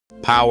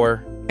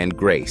power and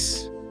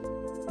grace.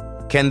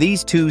 Can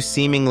these two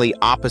seemingly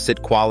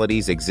opposite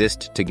qualities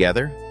exist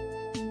together?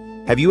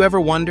 Have you ever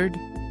wondered?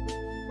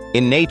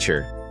 In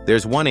nature,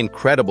 there's one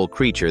incredible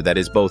creature that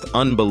is both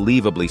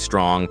unbelievably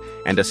strong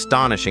and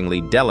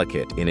astonishingly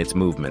delicate in its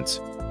movements.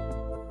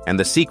 And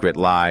the secret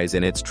lies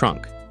in its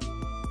trunk.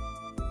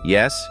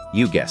 Yes,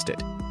 you guessed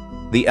it.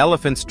 The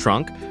elephant's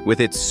trunk, with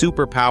its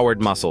superpowered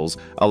muscles,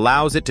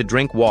 allows it to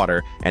drink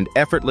water and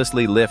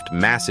effortlessly lift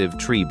massive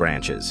tree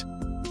branches.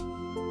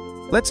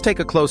 Let's take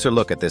a closer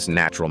look at this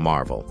natural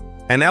marvel.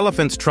 An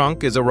elephant's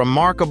trunk is a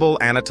remarkable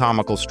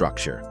anatomical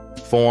structure,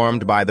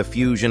 formed by the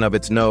fusion of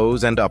its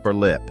nose and upper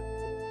lip.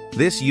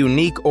 This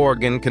unique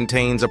organ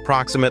contains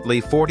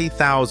approximately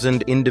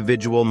 40,000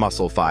 individual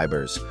muscle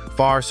fibers,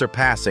 far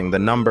surpassing the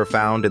number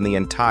found in the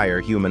entire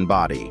human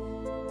body.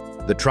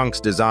 The trunk's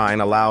design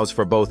allows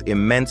for both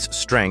immense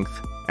strength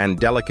and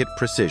delicate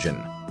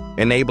precision,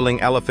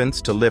 enabling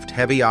elephants to lift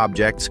heavy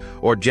objects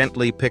or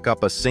gently pick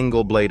up a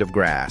single blade of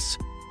grass.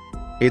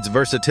 Its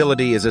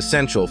versatility is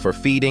essential for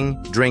feeding,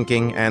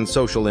 drinking, and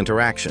social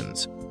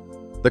interactions.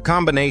 The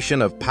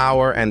combination of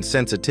power and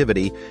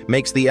sensitivity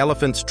makes the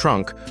elephant's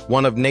trunk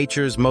one of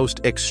nature's most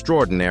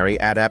extraordinary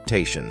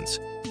adaptations.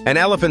 An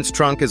elephant's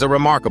trunk is a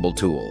remarkable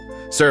tool,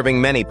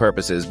 serving many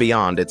purposes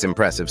beyond its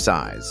impressive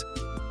size.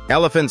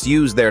 Elephants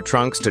use their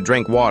trunks to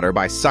drink water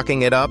by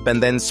sucking it up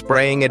and then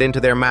spraying it into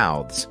their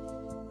mouths.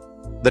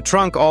 The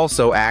trunk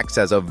also acts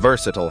as a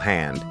versatile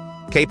hand,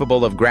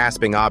 capable of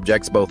grasping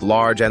objects both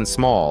large and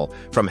small,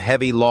 from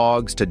heavy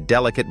logs to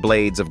delicate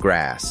blades of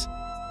grass.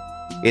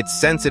 Its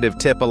sensitive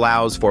tip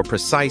allows for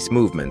precise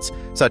movements,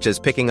 such as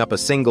picking up a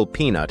single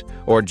peanut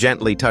or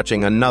gently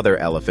touching another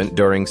elephant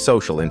during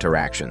social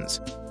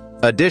interactions.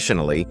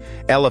 Additionally,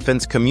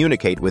 elephants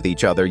communicate with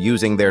each other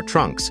using their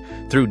trunks,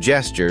 through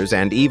gestures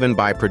and even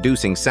by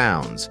producing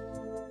sounds.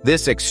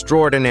 This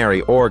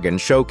extraordinary organ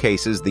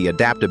showcases the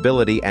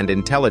adaptability and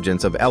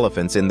intelligence of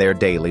elephants in their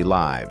daily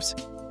lives.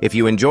 If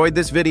you enjoyed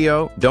this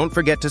video, don't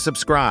forget to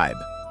subscribe.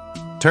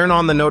 Turn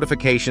on the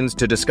notifications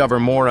to discover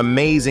more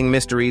amazing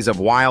mysteries of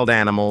wild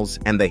animals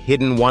and the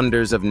hidden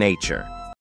wonders of nature.